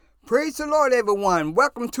Praise the Lord, everyone.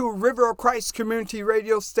 Welcome to River of Christ Community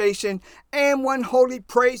Radio Station and One Holy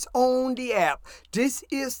Praise on the app. This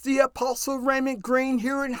is the Apostle Raymond Green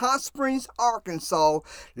here in Hot Springs, Arkansas.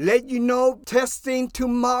 Let you know, testing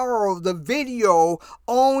tomorrow the video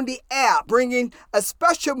on the app, bringing a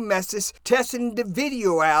special message, testing the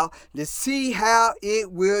video out to see how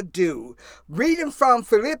it will do. Reading from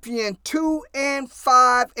Philippians 2 and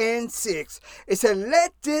 5 and 6. It said,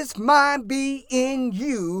 let this mind be in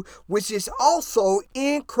you, which is also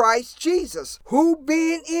in Christ Jesus, who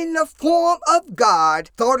being in the form of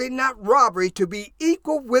God, thought it not robbery to be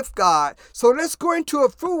equal with God. So let's go into a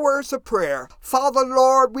few words of prayer. Father,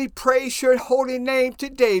 Lord, we praise your holy name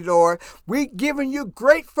today, Lord. We giving you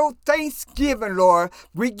grateful thanksgiving, Lord.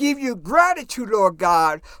 We give you gratitude, Lord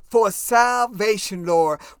God, for salvation,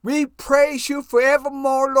 Lord. We praise you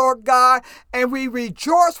forevermore, Lord God, and we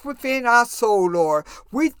rejoice within our soul, Lord.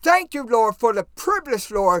 We thank you, Lord, for the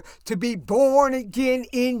privilege, Lord, to be born again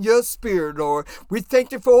in your spirit, Lord. We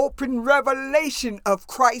thank you for open revelation of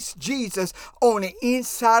Christ Jesus on the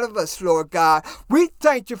inside of us, Lord God. We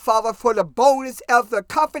thank you, Father, for the boldness of the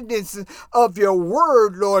confidence of your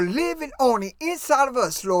word, Lord, living on the inside of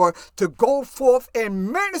us, Lord, to go forth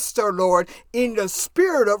and minister, Lord, in the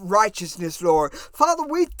spirit of righteousness, Lord. Father,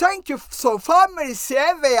 we thank you so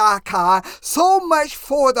much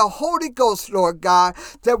for the Holy Ghost, Lord God,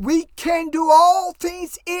 that we can do all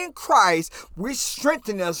things in Christ, which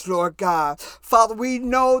strengthen us, Lord God. Father, we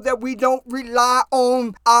know that we don't rely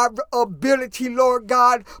on our ability, Lord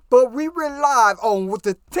God, but we rely on with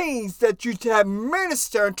the things that you have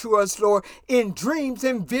ministered to us, Lord, in dreams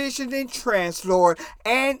and vision and trance, Lord,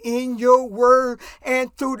 and in your word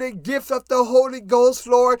and through the gift of the Holy Ghost,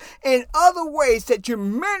 Lord, and other ways that you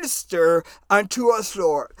minister unto us,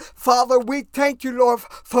 Lord. Father, we thank you, Lord,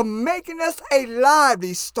 for making us a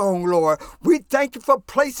lively stone, Lord. We thank you for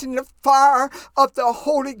placing the fire of the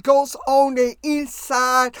Holy Ghost on the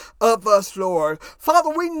inside of us, Lord. Father,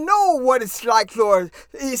 we know what it's like, Lord.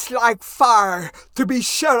 It's like fire to be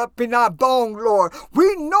shut up in our bone, Lord.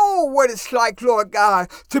 We know what it's like, Lord God,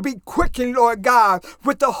 to be quickened, Lord God,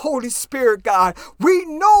 with the Holy Spirit, God. We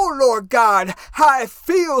know, Lord God, how it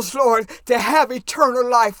feels, Lord, to have eternal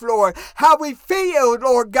life, Lord. How we feel,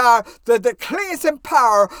 Lord God, the cleansing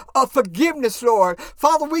power of forgiveness, Lord.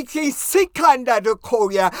 Father, we can see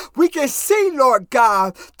we can see, Lord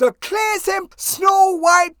God, the cleansing snow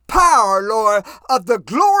white power, Lord, of the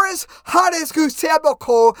glorious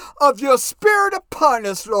of your spirit upon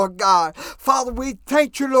us, Lord God. Father, we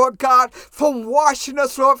thank you, Lord God, for washing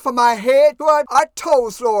us, Lord, from our head to our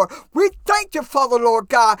toes, Lord. We thank you, Father, Lord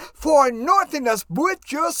God, for anointing us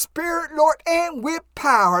with your spirit, Lord, and with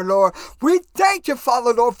power, Lord. We thank you,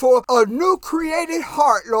 Father, Lord, for a new created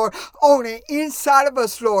heart, Lord, on the inside of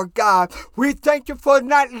us, Lord God. We thank you for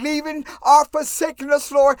not leaving or forsaking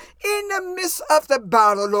us, Lord, in the midst of the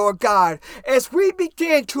battle, Lord God. As we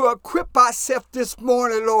begin to equip ourselves this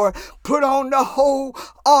morning, Lord, put on the whole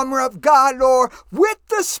armor of God, Lord, with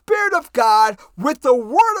the Spirit of God, with the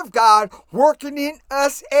Word of God, working in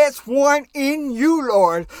us as one in you,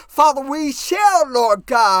 Lord. Father, we shall, Lord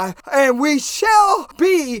God, and we shall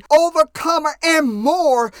be overcomer and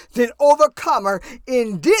more than overcomer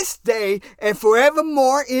in this day and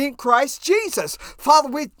forevermore in Christ Jesus. Father,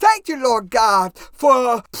 we thank you, Lord God,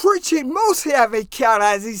 for preaching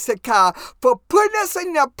for putting us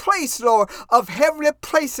in a place, Lord, of heavenly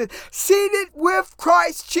places, seated with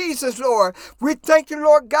Christ Jesus, Lord. We thank you,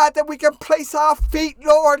 Lord God, that we can place our feet,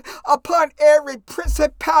 Lord, upon every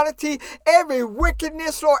principality, every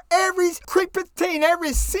wickedness, Lord, every creeping thing,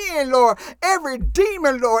 every sin, Lord, every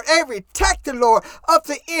demon, Lord, every tactic, Lord, of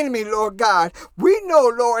the enemy, Lord God. We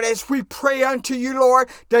know, Lord, as we pray unto you, Lord,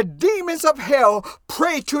 the demons of hell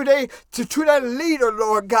pray to the leader,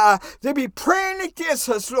 Lord God. They be praying against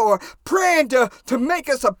us, Lord, praying to make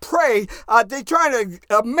us a prey. They trying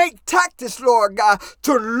to make tactics, Lord God,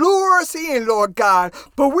 to lure us in, Lord God.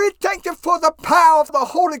 But we thank you for the power of the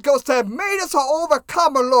Holy Ghost that made us an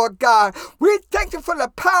overcomer, Lord God. We thank you for the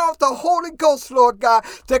power of the Holy Ghost, Lord God,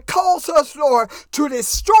 that calls us, Lord, to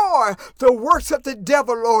destroy the works of the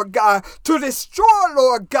devil, Lord God, to destroy,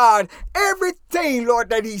 Lord God, everything, Lord,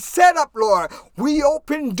 that he set up, Lord. We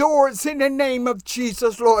open doors in the name of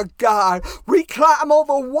Jesus, Lord God. We climb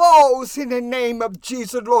over walls in the name of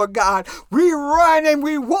Jesus, Lord God. We run and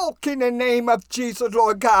we walk walk in the name of Jesus,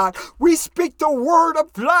 Lord God. We speak the word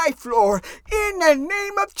of life, Lord, in the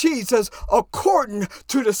name of Jesus, according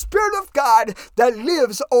to the Spirit of God that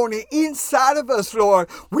lives on the inside of us, Lord.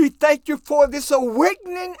 We thank you for this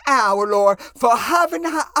awakening hour, Lord, for having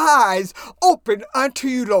our eyes open unto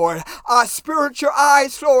you, Lord. Our spiritual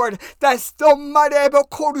eyes, Lord, that's the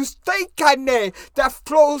that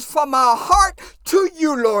flows from our heart to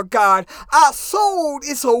you, Lord God. Our soul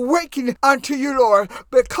is awakened unto you, Lord,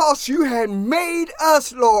 because you had made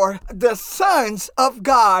us, Lord, the sons of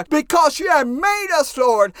God, because you have made us,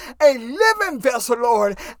 Lord, a living vessel,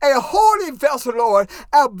 Lord, a holy vessel, Lord,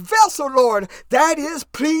 a vessel, Lord, that is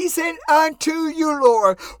pleasing unto you,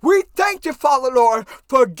 Lord. We thank you, Father, Lord,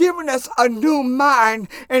 for giving us a new mind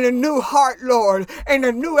and a new heart, Lord, and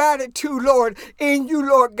a new attitude, Lord, in you,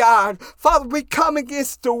 Lord God. Father, we come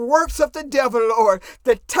against the works of the devil, Lord,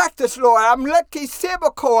 the tactics, Lord. I'm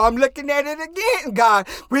looking at it again, God.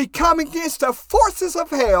 We come against the forces of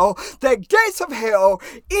hell, the gates of hell,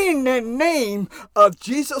 in the name of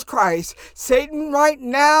Jesus Christ. Satan, right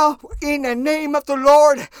now, in the name of the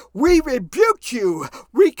Lord, we rebuke you.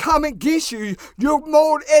 We come against you. You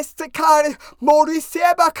mod estekade,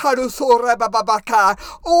 modiseba kadusora babaka,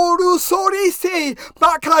 oru sorisi,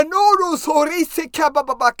 bakanoru sorisi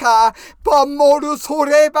kababaka, pamodu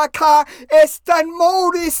sorebaka, estan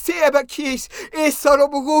modisebakis,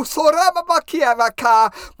 esarobu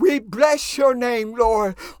sorababakiavaka. We bless your name,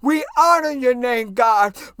 Lord. We honor your name,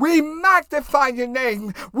 God. We magnify your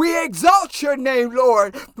name. We exalt your name,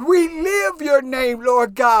 Lord. We live your name,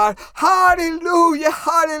 Lord God. Hallelujah,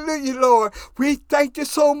 hallelujah, Lord. We thank you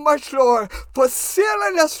so much, Lord, for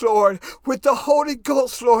sealing us, Lord, with the Holy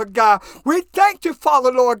Ghost, Lord God. We thank you,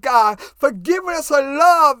 Father, Lord God, for giving us a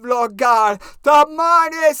love, Lord God, the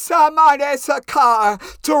mind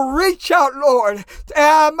to reach out, Lord,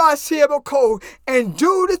 and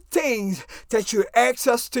do the things that you ask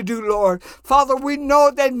us to do, Lord. Father, we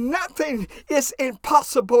know that nothing is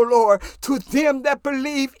impossible, Lord, to them that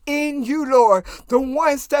believe in you, Lord. The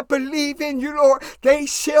ones that believe in you, Lord, they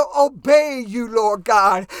shall obey you, Lord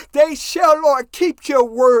God. They shall, Lord, keep your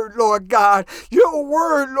word, Lord God. Your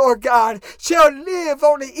word, Lord God, shall live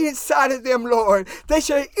on the inside of them, Lord. They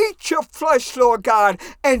shall eat your flesh, Lord God,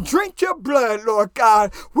 and drink your blood, Lord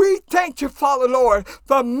God. We thank you, Father, Lord,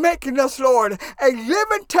 for making us, Lord, a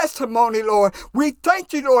living testimony, Lord. We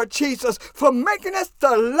thank you, Lord Jesus, for making us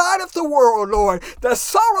the light of the world, Lord, the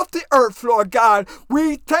salt of the earth, Lord God.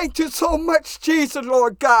 We thank you so much, Jesus,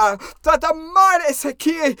 Lord God, that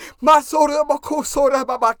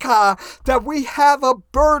that we have a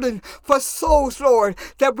burden for souls, Lord,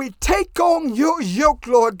 that we take on your yoke,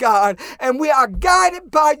 Lord God, and we are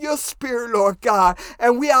guided by your Spirit, Lord God,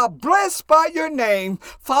 and we are blessed by your name.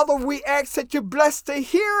 Father, we ask that you bless the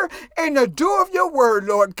hearer and the doer of your word,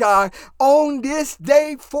 Lord God, on this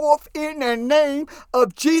day forth in the name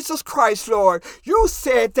of Jesus Christ, Lord. You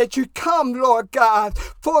said that you come, Lord God,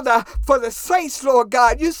 for the saints, Lord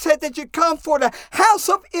God. You said that you come for the house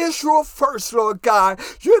of Israel first, Lord God.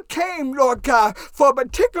 You came, Lord God, for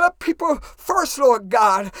particular people first, Lord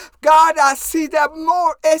God. God, I see that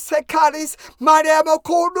more esekadis,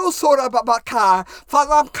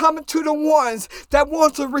 Father, I'm coming to the ones that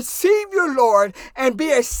want to receive you, Lord, and be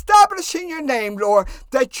established in your name, Lord,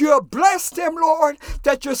 that you'll bless them, Lord,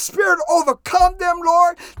 that your Spirit overcome them,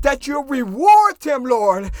 Lord, that you'll reward them,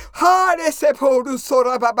 Lord,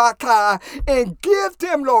 and give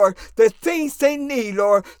them, Lord, the things they need,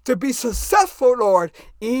 Lord, to be successful, Lord,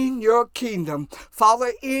 in your kingdom.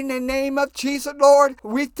 Father, in the name of Jesus, Lord,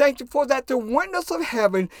 we thank you for that the windows of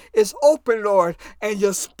heaven is open, Lord, and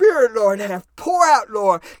your Spirit, Lord, have poured out,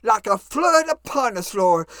 Lord, like a flood upon us,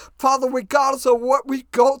 Lord. Father, regardless of what we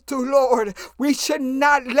go through, Lord, we should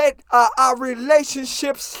not let our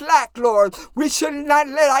relationship slack, Lord. We should not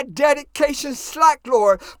let our dedication slack,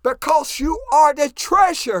 Lord, because you are the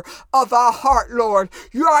treasure of our heart, Lord.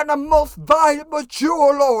 You are the most valuable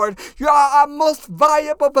jewel, Lord. You are our most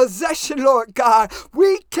valuable possession, Lord God.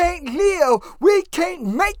 We can't live. We can't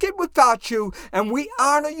make it without you. And we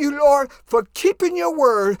honor you, Lord, for keeping your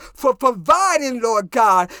word, for providing, Lord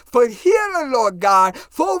God, for healing, Lord God,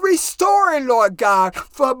 for restoring, Lord God,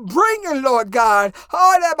 for bringing, Lord God,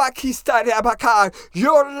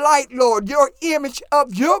 your light, Lord, your image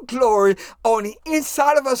of your glory on the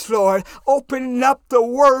inside of us, Lord, opening up the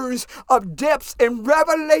words of depths and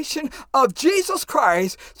revelation of Jesus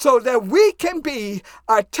Christ so that we can be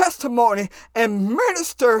our testimony and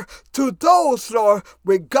minister to those, Lord,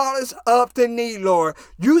 regardless of the need, Lord.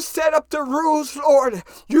 You set up the rules, Lord.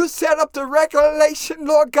 You set up the regulation,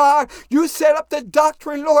 Lord God. You set up the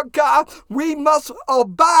doctrine, Lord God. We must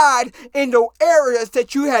abide in the areas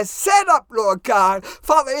that you have set up, Lord God.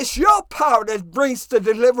 Father, it's your power that brings the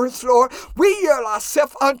deliverance, Lord. We yield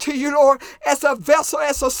ourselves unto you, Lord, as a vessel,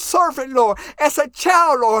 as a servant, Lord, as a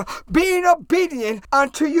child, Lord, being obedient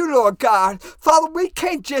unto you, Lord God. Father, we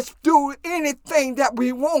can't just do anything that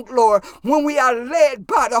we want, Lord, when we are led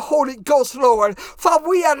by the Holy Ghost, Lord. Father,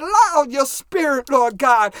 we allow your Spirit, Lord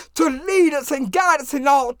God, to lead us and guide us in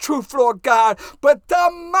all truth, Lord God. But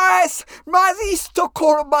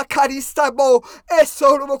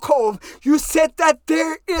you said that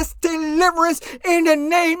there is deliverance in the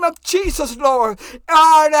name of Jesus, Lord.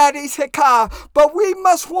 But we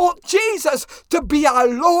must want Jesus to be our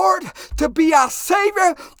Lord, to be our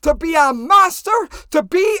Savior, to be our Master, to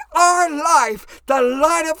be our life, the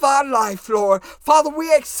light of our life, Lord. Father,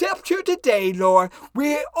 we accept you today, Lord.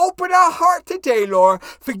 We open our heart today, Lord.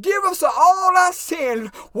 Forgive us of all our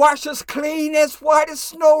sin. Wash us clean as white as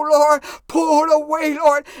snow, Lord. Pull away,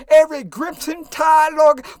 Lord, every crimson tie,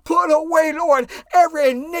 Lord. Pull away, Lord,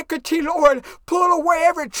 every iniquity, Lord. Pull away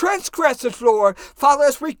every transgression, Lord. Father,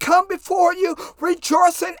 as we come before you,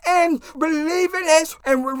 rejoicing and believing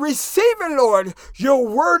and receiving, Lord, your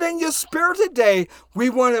word and your spirit today, we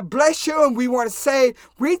want to bless you and we want to say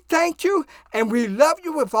we thank you and we love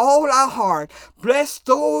you with all our heart. Bless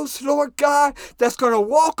those, Lord God, that's going to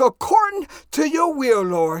walk according to your will,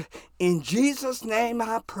 Lord. In Jesus' name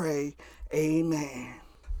I pray. Amen.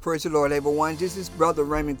 Praise the Lord, everyone. This is Brother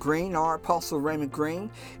Raymond Green, our Apostle Raymond Green.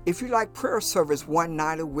 If you like prayer service one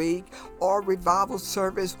night a week or revival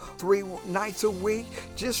service 3 nights a week,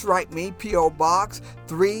 just write me, P.O. Box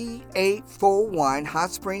 3841, Hot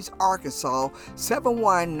Springs, Arkansas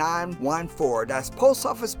 71914. That's Post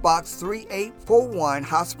Office Box 3841,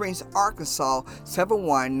 Hot Springs, Arkansas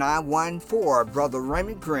 71914. Brother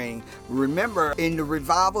Raymond Green. Remember, in the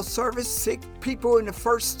revival service, 6 people in the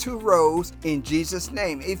first 2 rows, in Jesus'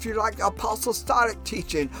 name. If you like apostolic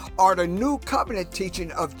teaching or the new covenant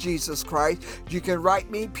teaching of Jesus Christ, you can write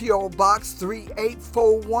me, P.O. Box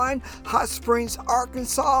 3841, Hot Springs,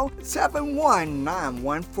 Arkansas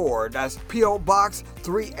 71914. That's P.O. Box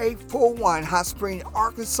 3841, Hot Springs,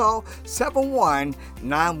 Arkansas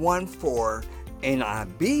 71914. And I'll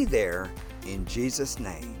be there in Jesus'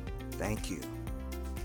 name. Thank you.